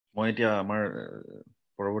মই এতিয়া আমাৰ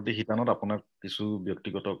পৰৱৰ্তী শিতানত আপোনাক কিছু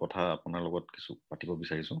ব্যক্তিগত কথা আপোনাৰ লগত কিছু পাতিব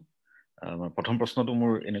বিচাৰিছো। প্ৰথম প্ৰশ্নটো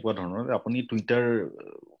মোৰ এনেকুৱা ধৰণৰ যে আপুনি টুইটাৰ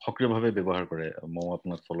সক্ৰিয়ভাৱে ব্যৱহাৰ কৰে, মই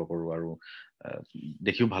আপোনাক ফলো কৰো আৰু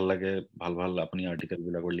দেখিও ভাল লাগে, ভাল ভাল আপুনি আৰ্টিকেল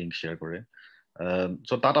বিলাকৰ লিংক শ্বেয়াৰ কৰে।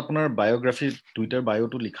 চ' তাত আপোনাৰ বায়োগ্ৰাফি টুইটাৰ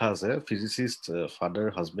বায়োটো লিখা আছে physicist, father,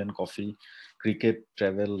 husband, coffee, cricket,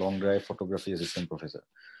 travel, লং ড্ৰাইভ, ফটোগ্ৰাফি, এছিষ্টেণ্ট প্ৰফেচাৰ।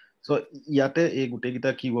 চ' ইয়াতে এই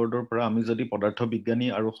গোটেইকেইটা কিৱৰ্ডৰ পৰা আমি যদি পদাৰ্থ বিজ্ঞানী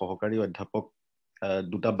আৰু সহকাৰী অধ্যাপক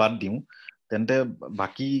দুটা বাদ দিওঁ, তেন্তে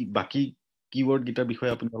বাকী কিৱৰ্ড গীটাৰ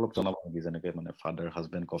বিষয়ে আপুনি অলপ জনাব নেকি, যেনেকে মানে father,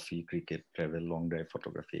 husband, coffee, cricket, travel, লং ড্ৰাইভ,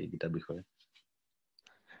 ফটোগ্ৰাফি এইকেইটাৰ বিষয়ে?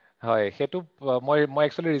 হয়, সেইটো মই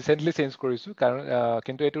একচুৱেলি ৰিচেণ্টলি চেঞ্জ কৰিছো, কাৰণ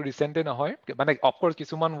কিন্তু এইটো ৰিচেণ্টে নহয়, মানে অফক'ৰ্চ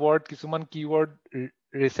কিছুমান ৱৰ্ড, কিছুমান কিৱৰ্ড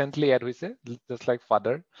ৰিচেণ্টলি এড হৈছে, জাষ্ট লাইক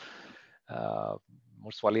ফাদাৰ।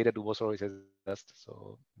 মোৰ ছোৱালী এতিয়া 2 বছৰ হৈছে জাষ্ট, চ'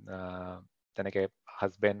 তেনেকে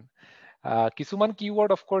হাজবেণ্ড। কিছুমান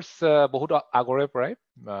কিৱৰ্ড অফক'ৰ্চ বহুত আগৰে পৰাই,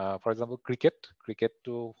 ফৰ এক্সাম্পল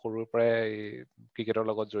ক্ৰিকেটটো সৰুৰ পৰাই ক্ৰিকেটৰ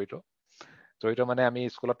লগত জড়িত মানে আমি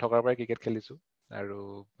স্কুলত থকাৰ পৰাই ক্ৰিকেট খেলিছো, আৰু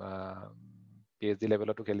PhD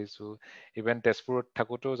লেভেলতো খেলিছো। ইভেন তেজপুৰত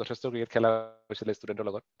থাকোঁতেও যথেষ্ট ক্ৰিকেট খেলা হৈছিলে ষ্টুডেণ্টৰ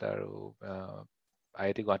লগত, আৰু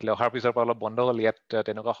IIT গুৱাহাটীলৈ অহাৰ পিছৰ পৰা অলপ বন্ধ হ'ল, ইয়াত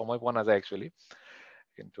তেনেকুৱা সময় পোৱা নাযায় একচুৱেলি।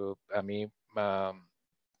 কিন্তু আমি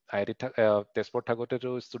IIT তেজপুৰত থাকোঁতেতো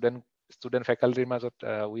ষ্টুডেণ্ট ফেকাল্টিৰ মাজত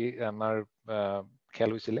আমাৰ খেল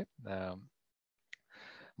হৈছিলে।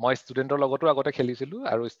 মই ষ্টুডেণ্টৰ লগতো আগতে খেলিছিলোঁ,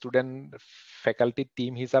 আৰু ষ্টুডেণ্ট ফেকাল্টি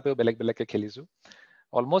টিম হিচাপেও বেলেগকৈ খেলিছোঁ।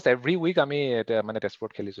 অলমষ্ট এভৰি উইক আমি মানে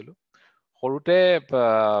তেজপুৰত খেলিছিলোঁ।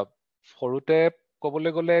 সৰুতে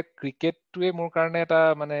ক'বলৈ গ'লে ক্ৰিকেটটোৱে মোৰ কাৰণে এটা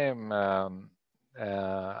মানে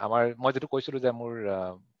মই যিটো কৈছিলোঁ যে মোৰ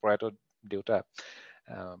প্ৰয়াত দেউতা,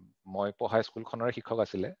 মই পঢ়া স্কুলখনৰ শিক্ষক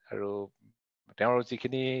আছিলে, আৰু তেওঁৰ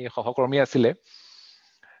যিখিনি সহকৰ্মী আছিলে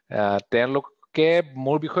তেওঁলোকে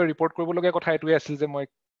মোৰ বিষয়ে ৰিপৰ্ট কৰিবলগীয়া কথা এইটোৱে আছিল যে মই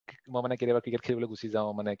মানে কেতিয়াবা ক্ৰিকেট খেলিবলৈ গুচি যাওঁ,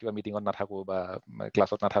 মানে কিবা মিটিঙত নাথাকো বা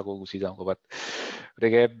ক্লাছত নাথাকো, গুচি যাওঁ ক'ৰবাত।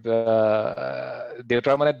 গতিকে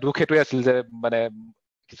দেউতাৰ মানে দুখ সেইটোৱে আছিল যে মানে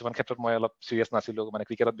কিছুমান ক্ষেত্ৰত মই অলপ চিৰিয়াছ নাছিলো, মানে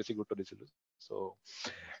ক্ৰিকেটত বেছি গুৰুত্ব দিছিলো। চ'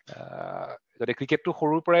 যদি ক্ৰিকেটটো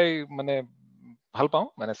সৰুৰ পৰাই মানে ভাল পাওঁ,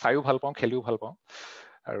 মানে চাইও ভাল পাওঁ, খেলিও ভাল পাওঁ,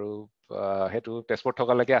 আৰু সেইটো তেজপুৰত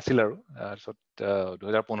থকালৈকে আছিল। আৰু তাৰপিছত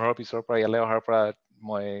 2015 পিছৰ পৰা ইয়ালৈ অহাৰ পৰা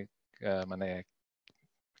মই মানে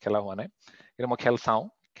খেলা হোৱা নাই, কিন্তু মই খেল চাওঁ,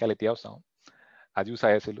 খেল এতিয়াও চাওঁ। আজিও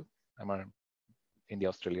চাই আছিলো আমাৰ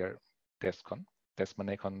ইণ্ডিয়া অষ্ট্ৰেলিয়াৰ টেষ্ট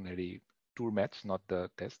মানে এখন হেৰি tour match, not the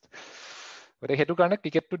taste. গতিকে সেইটো কাৰণে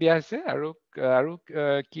ক্ৰিকেটটো দিয়া হৈছে, আৰু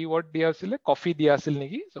কি ৱৰ্ড দিয়া হৈছিলে, কফি দিয়া আছিল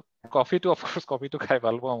নেকি। কফিটো অফক'ৰ্চ কফিটো খাই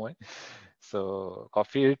ভাল পাওঁ মই। চ'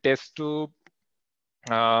 কফিৰ টেষ্টটো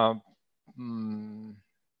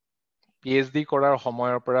PhD কৰাৰ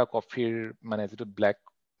সময়ৰ পৰা কফিৰ মানে যিটো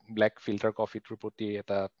ব্লেক ফিল্টাৰ কফিটোৰ প্ৰতি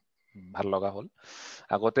এটা ভাল লগা হ'ল।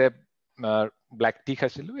 আগতে ব্লেক টি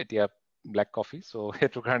খাইছিলো, এতিয়া ব্লেক কফি, চ'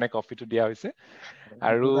 সেইটো কাৰণে কফিটো দিয়া হৈছে।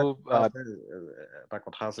 আৰু এটা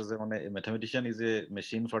কথা আছে যে মানে মেথমেটিচিয়ান is a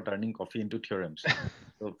machine for turning coffee into থিয়ৰেমছ।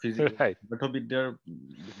 পদাৰ্থবিদ্যাৰ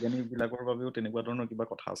বিজ্ঞানী বিলাকৰ বাবেও তেনেকুৱা ধৰণৰ কিবা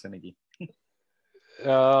কথা আছে নেকি?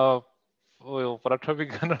 পদাৰ্থ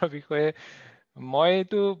বিজ্ঞানৰ বিষয়ে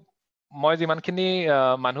মই যিমানখিনি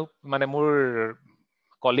মানুহ মানে মোৰ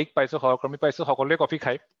কলিগ পাইছো, সহকৰ্মী পাইছো, সকলোৱে কফি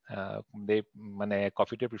খায়, মানে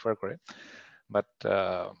কফিটোৱে প্ৰিফাৰ কৰে। বাট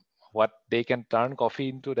what they can turn coffee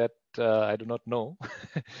into, that I do not know.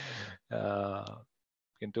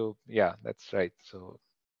 কিন্তু yeah, that's right. So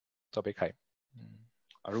চবেই খায়।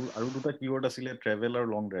 আৰু দুটা কিৱৰ্ড আছিলে, ট্ৰেভেল আৰু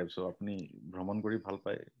লং ড্ৰাইভ। চ' আপুনি ভ্ৰমণ কৰি ভাল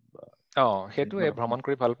পায়? সেইটোৱে, ভ্ৰমণ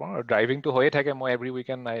কৰি ভাল পাওঁ, আৰু ড্ৰাইভিংটো হৈয়ে থাকে। মই every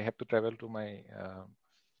weekend I have to travel to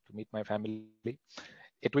meet my family.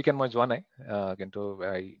 এইটো উইকেণ্ড মই যোৱা নাই, কিন্তু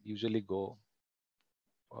আই ইউজুৱেলি গ'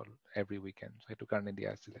 এভৰি উইকেণ্ড, সেইটো কাৰণে দিয়া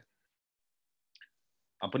আছিলে।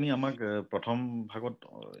 আপুনি আমাক প্ৰথম ভাগত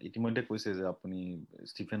ইতিমধ্যে কৈছে যে আপুনি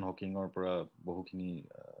ষ্টিফেন হকিঙৰ পৰা বহুখিনি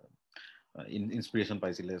ইনস্পিৰেশ্যন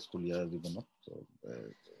পাইছিলে স্কুলীয়া জীৱনত।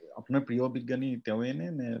 আপোনাৰ প্ৰিয় বিজ্ঞানী তেওঁৱে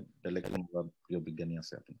নে বেলেগ কোনোবা প্ৰিয় বিজ্ঞানী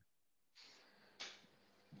আছে আপোনাৰ?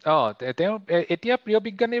 তেওঁ এতিয়া প্ৰিয়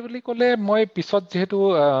বিজ্ঞানী বুলি ক'লে, মই পিছত যিহেতু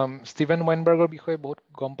ষ্টিভেন ৱাইনবাৰ্গৰ বিষয়ে বহুত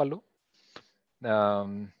গম পালো,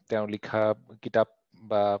 তেওঁ লিখা কিতাপ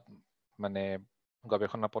বা মানে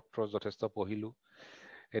গৱেষণা পত্ৰ যথেষ্ট পঢ়িলো।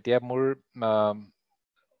 এতিয়া মোৰ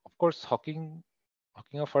অফক'ৰ্চ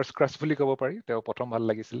হকিঙৰ ফাৰ্ষ্ট ক্ৰাছ বুলি ক'ব পাৰি, তেওঁ প্ৰথম ভাল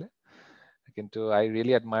লাগিছিলে। কিন্তু আই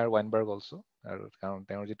ৰিয়েলি এডমায়াৰ ৱাইনবাৰ্গ অলছ', আৰু কাৰণ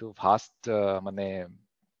তেওঁৰ যিটো ভাষ্ট মানে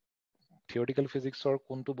থিয়ৰিটিকেল ফিজিক্সৰ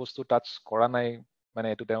কোনটো বস্তু টাচ কৰা নাই, মানে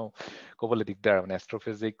এইটো তেওঁ ক'বলৈ দিগদাৰ। মানে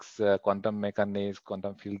এষ্ট্ৰফিজিক্স, quantum mechanics,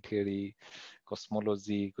 quantum field theory,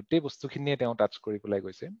 কসমলজি, গোটেই বস্তুখিনিয়ে তেওঁ টাচ কৰি পেলাই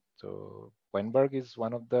গৈছে। চ' Weinberg is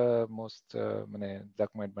one of the most মানে যাক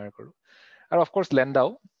মই এডমায়াৰ কৰোঁ আৰু অফ কোৰ্স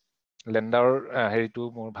লেণ্ডাউৰ হেৰিটো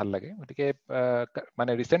মোৰ ভাল লাগে গতিকে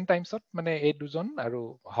মানে ৰিসেন্ট টাইমছত মানে এই দুজন আৰু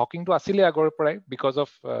হকিংটো আছিলে আগৰ পৰাই because of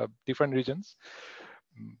different ৰিজনস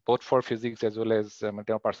both for physics as well as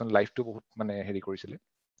তেওঁৰ পাৰ্সোনাল লাইফটো বহুত মানে হেৰি কৰিছিলে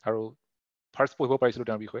আৰু ফাৰ্স্ট পঢ়িব পাৰিছিলো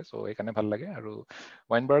তেওঁৰ বিষয়ে সো এইকাৰণে ভাল লাগে আৰু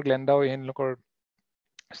ৱাইনবাৰ্গ লেণ্ডাউ এনলোকৰ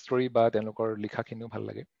ষ্টৰী বা তেওঁলোকৰ লিখাখিনিও ভাল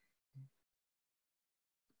লাগে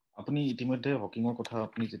আপুনি ইতিমধ্যে হকিঙৰ কথা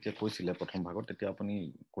আপুনি যেতিয়া কৈছিলে প্ৰথম ভাগত তেতিয়া আপুনি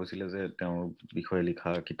কৈছিলে যে তেওঁৰ বিষয়ে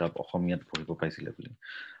লিখা কিতাপ অসমীয়াত পঢ়িব পাইছিলে বুলি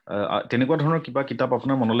তেনেকুৱা ধৰণৰ কিবা কিতাপ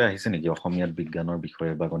আপোনাৰ মনলৈ আহিছে নেকি অসমীয়াত বিজ্ঞানৰ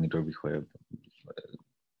বিষয়ে বা গণিতৰ বিষয়ে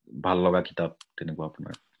ভাল লগা কিতাপ তেনেকুৱা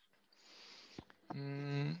আপোনাৰ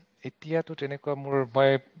এতিয়াতো তেনেকুৱা মই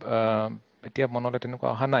এতিয়া মনলৈ তেনেকুৱা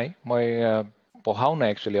অহা নাই মই পঢ়াও নাই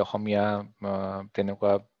একচুয়ালি অসমীয়া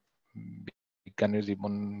তেনেকুৱা বিজ্ঞানীৰ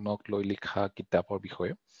জীৱনক লৈ লিখা কিতাপৰ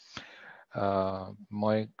বিষয়ে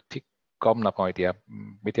মই ঠিক কম নাপাওঁ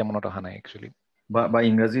এতিয়া মনত অহা নাই একচুয়ালি বা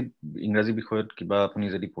ইংৰাজী বিষয়ত কিবা আপুনি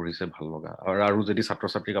যদি পঢ়িছে ভাল লগা আৰু যদি ছাত্ৰ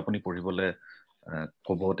ছাত্ৰীক আপুনি পঢ়িবলৈ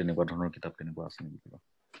ক'ব তেনেকুৱা ধৰণৰ কিতাপ তেনেকুৱা আছে নেকি কিবা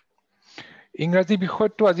ইংৰাজী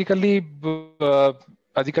বিষয়টো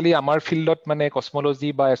আজিকালি আমাৰ ফিল্ডত মানে কসমোলজি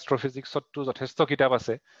বা এষ্ট্ৰফিজিক্সতো যথেষ্ট কিতাপ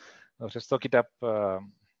আছে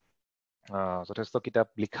যথেষ্ট কিতাপ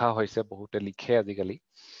লিখা হৈছে বহুতে লিখে আজিকালি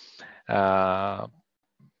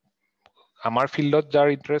আমাৰ ফিল্ডত যাৰ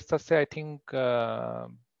ইন্টাৰেষ্ট আছে আই থিংক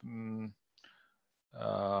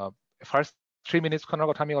ফাৰ্ষ্ট 3 মিনিটছ খনৰ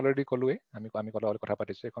কথা আমি অলৰেডি ক'লোৱে আমি কথা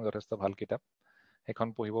পাতিছো এখন যথেষ্ট ভাল কিতাপ এখন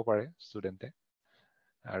পঢ়িব পাৰে ষ্টুডেন্টে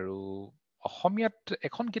আৰু অসমীয়াত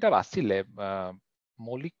এখন কিতাপ আছিলে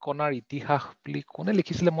মৌলিক কণাৰ ইতিহাস বুলি কোনে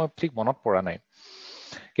লিখিছিলে মই ঠিক মনত পৰা নাই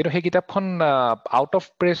কিন্তু সেই কিতাপখন আউট অফ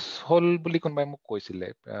প্ৰেছ হল বুলি কোনোবাই মোক কৈছিলে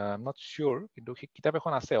নট শিওৰ কিন্তু সেই কিতাপ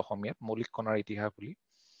এখন আছে অসমীয়াত মৌলিক কণাৰ ইতিহাস বুলি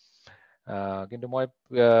কিন্তু মই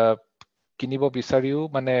কিনিব বিচাৰিও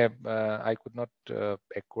মানে আই কুড নট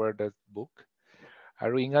একুৱাৰ দ্য বুক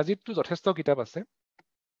আৰু ইংৰাজীতটো যথেষ্ট কিতাপ আছে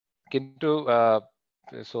কিন্তু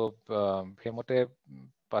সেইমতে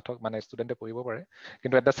পাঠক মানে ষ্টুডেন্টে পঢ়িব পাৰে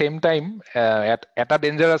কিন্তু এট দা সেম টাইম এটা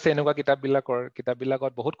ডেঞ্জাৰ আছে এনেকুৱা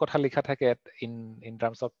কিতাপবিলাকত বহুত কথা লিখা থাকে ইন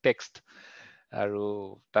টাৰ্মছ অফ টেক্সট আৰু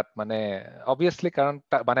তাত মানে অবভিয়াছলি কাৰণ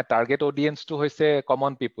মানে টাৰ্গেট অডিয়েন্সটো হৈছে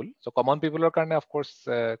কমন পিপল সো কমন পিপলৰ কাৰণে অফ কোৰ্স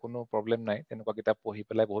কোনো প্ৰবলেম নাই তেনেকুৱা কিতাপ পঢ়ি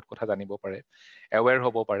পেলাই বহুত কথা জানিব পাৰে এৱেৰ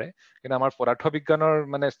হ'ব পাৰে কিন্তু আমাৰ পদাৰ্থ বিজ্ঞানৰ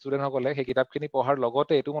মানে ষ্টুডেন্ট সকলে সেই কিতাপখিনি পঢ়াৰ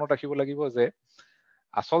লগতে এইটো মনত ৰাখিব লাগিব যে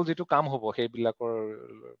আসল যেটো কাম হ'ব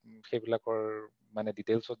সেইবিলাকৰ মানে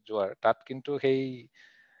ডিটেইলছত যোৱাৰ তাত কিন্তু সেই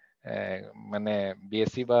মানে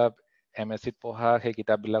বিএসসি বা এমএসসি পঢ়া সেই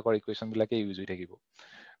কিতাপবিলাকৰ ইকুৱেশ্যন বিলাকে ইউজ হৈ থাকিব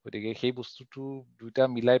গতিকে সেই বস্তুটো দুইটা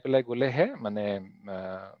মিলাই পেলাই গলেহে মানে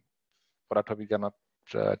পদাৰ্থ বিজ্ঞানত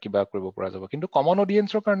কিবা কৰিব পৰা যাব কিন্তু কমন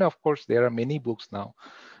অডিয়েন্সৰ কাৰণে of course there are many books now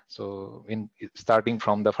so in starting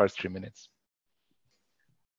from the first 3 minutes